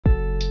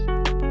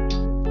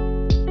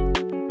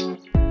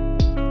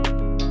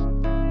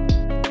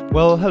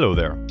Well, hello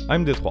there,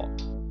 I'm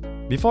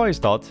Détroit. Before I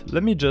start,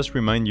 let me just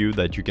remind you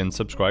that you can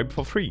subscribe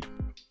for free.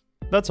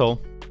 That's all,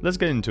 let's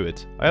get into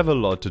it, I have a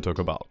lot to talk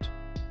about.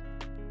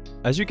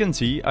 As you can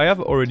see, I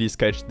have already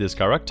sketched this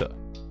character.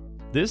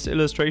 This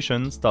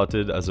illustration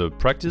started as a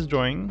practice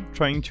drawing,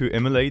 trying to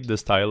emulate the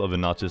style of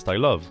an artist I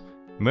love,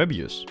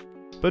 Moebius.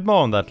 But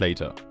more on that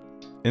later.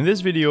 In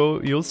this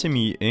video, you'll see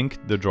me ink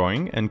the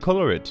drawing and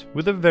color it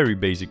with a very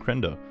basic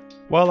render,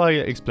 while I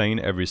explain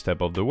every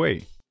step of the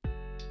way.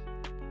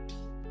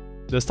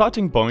 The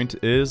starting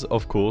point is,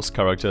 of course,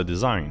 character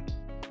design.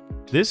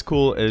 This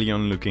cool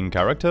alien-looking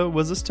character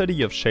was a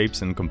study of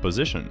shapes and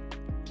composition,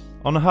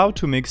 on how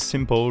to mix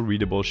simple,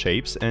 readable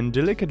shapes and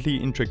delicately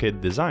intricate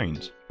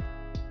designs.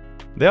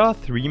 There are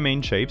three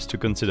main shapes to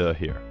consider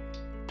here: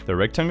 the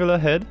rectangular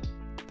head,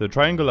 the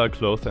triangular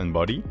cloth and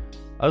body,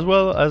 as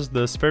well as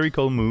the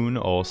spherical moon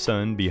or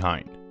sun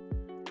behind.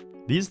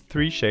 These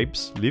three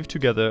shapes live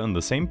together on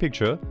the same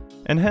picture,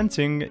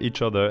 enhancing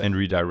each other and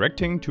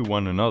redirecting to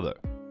one another.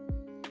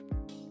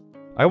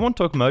 I won't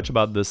talk much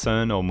about the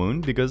sun or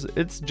moon because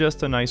it's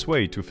just a nice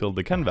way to fill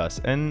the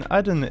canvas and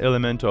add an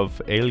element of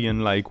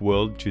alien-like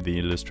world to the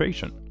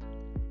illustration.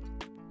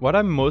 What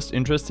I'm most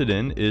interested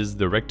in is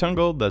the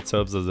rectangle that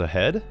serves as a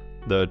head,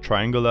 the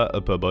triangular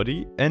upper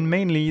body, and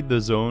mainly the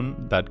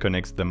zone that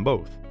connects them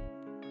both.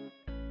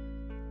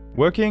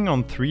 Working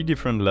on three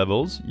different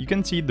levels, you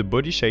can see the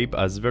body shape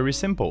as very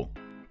simple,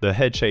 the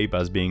head shape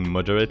as being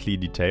moderately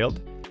detailed,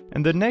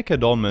 and the neck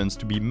adornments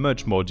to be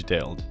much more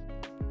detailed.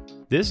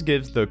 This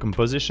gives the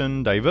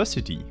composition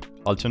diversity,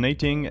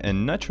 alternating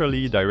and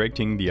naturally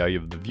directing the eye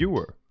of the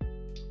viewer.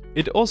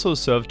 It also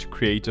served to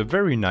create a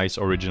very nice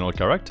original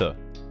character.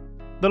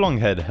 The long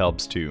head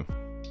helps too.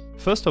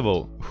 First of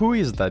all, who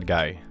is that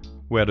guy?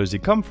 Where does he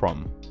come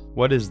from?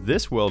 What is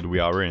this world we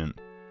are in?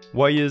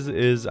 Why is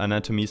his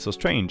anatomy so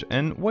strange,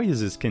 and why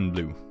is his skin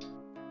blue?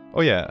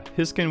 Oh yeah,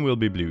 his skin will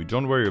be blue,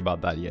 don't worry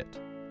about that yet.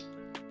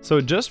 So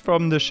just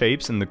from the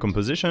shapes and the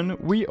composition,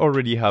 we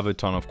already have a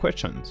ton of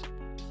questions.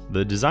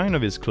 The design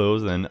of his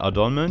clothes and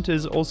adornment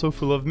is also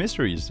full of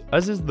mysteries,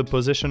 as is the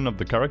position of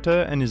the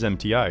character and his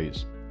empty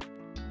eyes.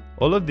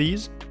 All of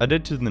these,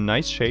 added to the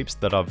nice shapes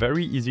that are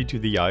very easy to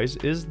the eyes,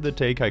 is the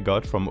take I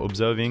got from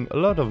observing a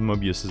lot of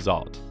Moebius's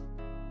art.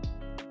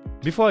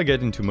 Before I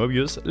get into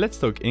Moebius, let's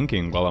talk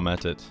inking while I'm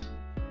at it.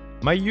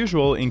 My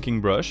usual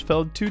inking brush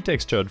felt too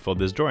textured for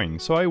this drawing,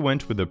 so I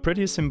went with a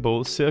pretty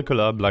simple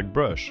circular black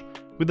brush,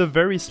 with a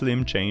very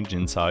slim change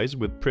in size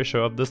with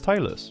pressure of the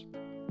stylus.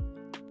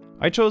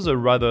 I chose a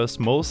rather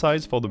small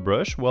size for the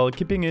brush while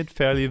keeping it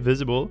fairly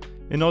visible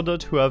in order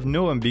to have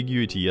no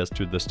ambiguity as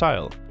to the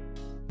style.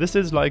 This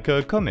is like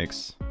a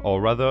comics, or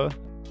rather,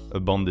 a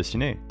bande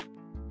dessinée.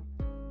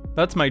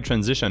 That's my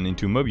transition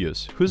into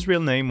Moebius, whose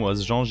real name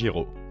was Jean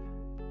Giraud.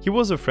 He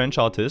was a French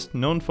artist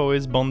known for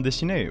his bande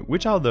dessinées,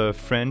 which are the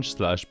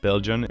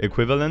French/Belgian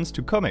equivalents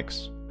to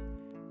comics.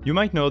 You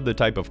might know the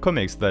type of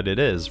comics that it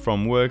is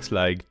from works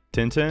like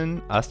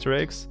Tintin,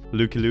 Asterix,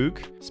 Lucky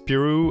Luke,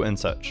 Spirou and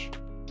such.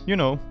 You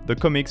know, the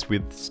comics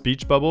with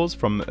speech bubbles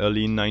from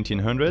early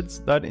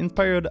 1900s that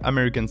inspired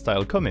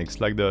American-style comics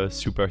like the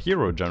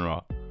superhero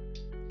genre.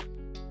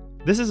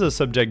 This is a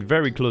subject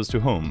very close to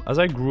home, as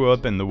I grew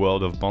up in the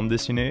world of bande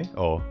dessinée,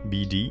 or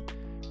BD,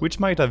 which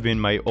might have been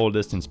my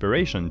oldest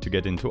inspiration to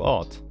get into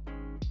art.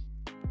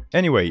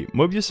 Anyway,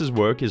 Moebius's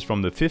work is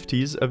from the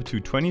 50s up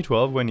to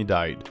 2012 when he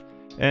died,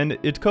 and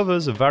it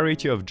covers a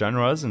variety of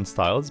genres and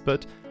styles,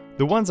 but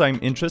the ones I'm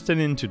interested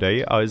in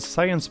today are his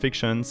science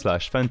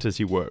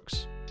fiction/fantasy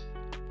works.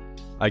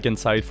 I can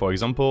cite, for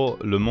example,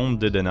 Le Monde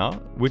d'Edena,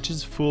 which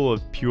is full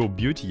of pure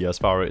beauty as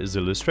far as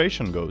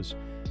illustration goes.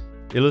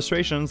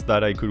 Illustrations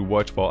that I could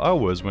watch for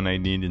hours when I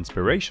need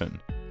inspiration.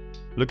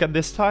 Look at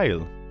this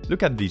style,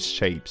 look at these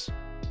shapes.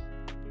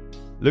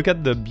 Look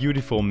at the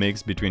beautiful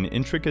mix between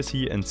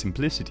intricacy and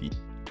simplicity.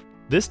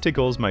 This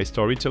tickles my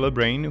storyteller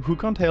brain, who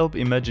can't help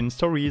imagine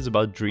stories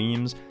about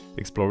dreams,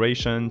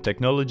 exploration,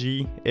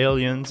 technology,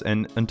 aliens,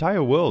 and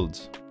entire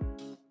worlds.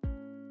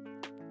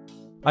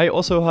 I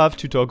also have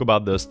to talk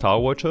about the Star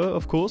Watcher,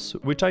 of course,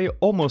 which I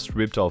almost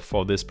ripped off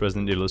for this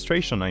present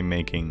illustration I'm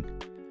making.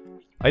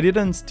 I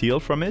didn't steal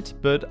from it,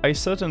 but I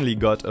certainly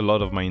got a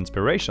lot of my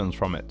inspirations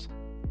from it.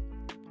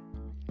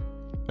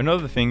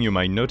 Another thing you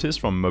might notice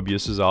from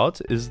Moebius's art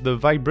is the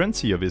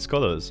vibrancy of his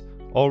colors,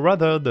 or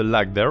rather the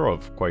lack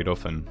thereof quite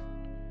often.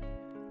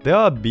 There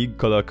are big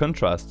color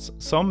contrasts,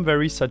 some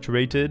very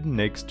saturated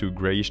next to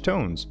grayish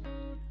tones,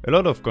 a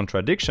lot of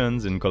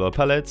contradictions in color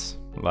palettes,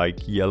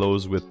 like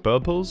yellows with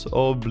purples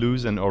or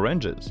blues and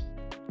oranges.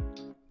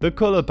 The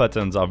color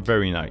patterns are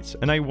very nice,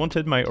 and I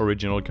wanted my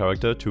original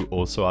character to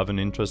also have an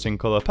interesting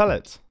color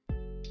palette.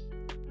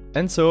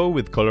 And so,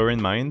 with color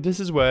in mind, this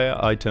is where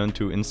I turn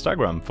to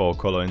Instagram for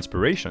color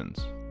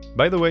inspirations.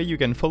 By the way, you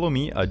can follow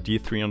me at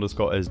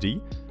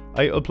d3_sd.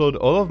 I upload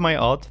all of my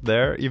art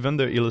there, even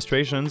the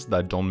illustrations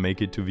that don't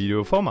make it to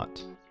video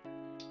format.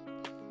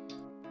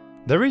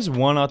 There is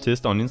one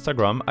artist on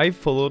Instagram I've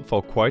followed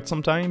for quite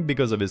some time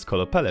because of his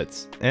color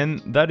palettes, and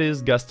that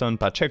is Gaston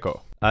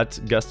Pacheco, at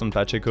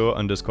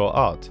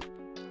GastonPacheco_art.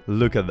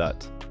 Look at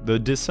that. the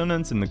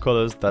dissonance in the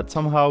colors that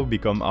somehow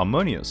become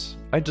harmonious.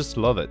 I just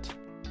love it.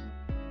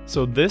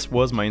 So this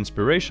was my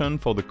inspiration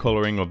for the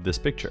coloring of this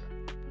picture.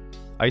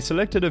 I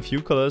selected a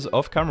few colors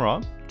off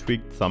camera,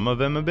 tweaked some of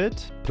them a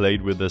bit,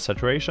 played with the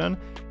saturation,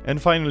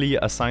 and finally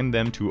assigned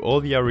them to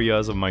all the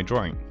areas of my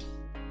drawing.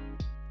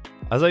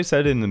 As I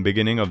said in the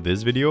beginning of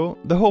this video,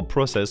 the whole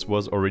process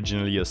was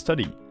originally a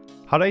study.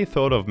 Had I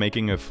thought of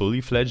making a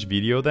fully fledged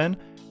video then,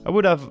 I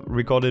would have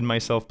recorded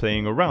myself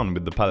playing around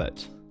with the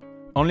palette.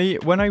 Only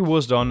when I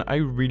was done, I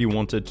really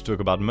wanted to talk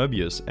about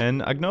Moebius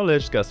and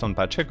acknowledge Gaston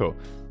Pacheco,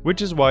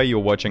 which is why you're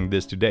watching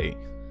this today.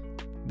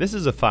 This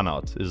is a fan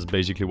art, is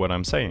basically what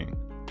I'm saying.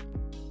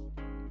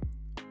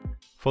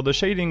 For the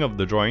shading of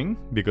the drawing,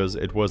 because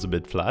it was a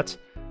bit flat,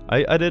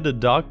 I added a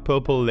dark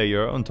purple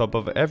layer on top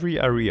of every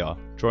area,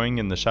 drawing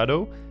in the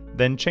shadow,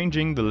 then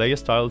changing the layer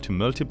style to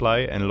multiply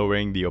and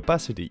lowering the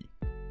opacity.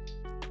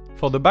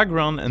 For the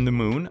background and the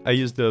moon, I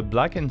used the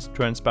black and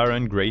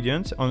transparent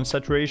gradient on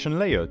saturation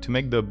layer to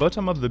make the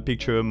bottom of the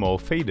picture more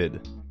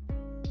faded.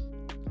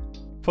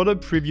 For the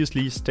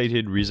previously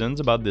stated reasons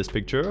about this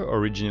picture,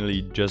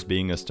 originally just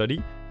being a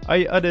study,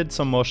 I added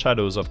some more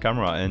shadows off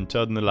camera and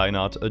turned the line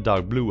art a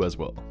dark blue as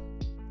well.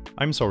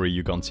 I'm sorry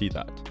you can't see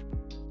that.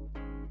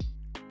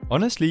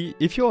 Honestly,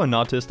 if you're an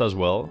artist as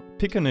well,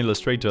 pick an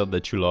illustrator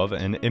that you love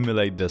and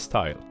emulate their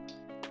style.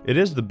 It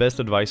is the best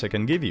advice I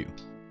can give you.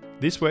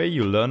 This way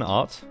you learn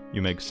art,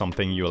 you make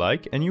something you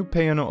like, and you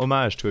pay an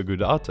homage to a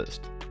good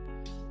artist.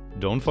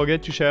 Don't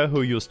forget to share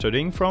who you're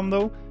studying from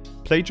though.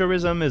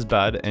 Plagiarism is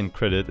bad and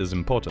credit is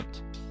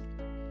important.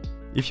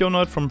 If you're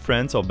not from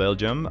France or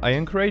Belgium, I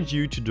encourage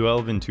you to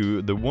delve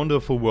into the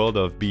wonderful world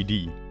of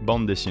BD,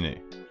 bande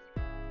dessinées.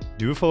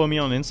 Do follow me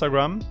on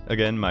Instagram,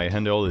 again my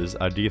handle is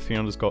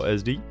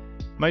 @d3_sd,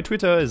 my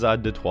Twitter is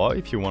 @d3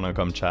 if you wanna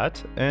come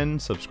chat, and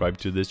subscribe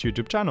to this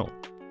YouTube channel.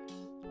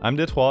 I'm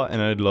D3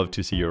 and I'd love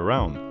to see you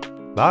around.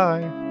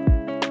 Bye!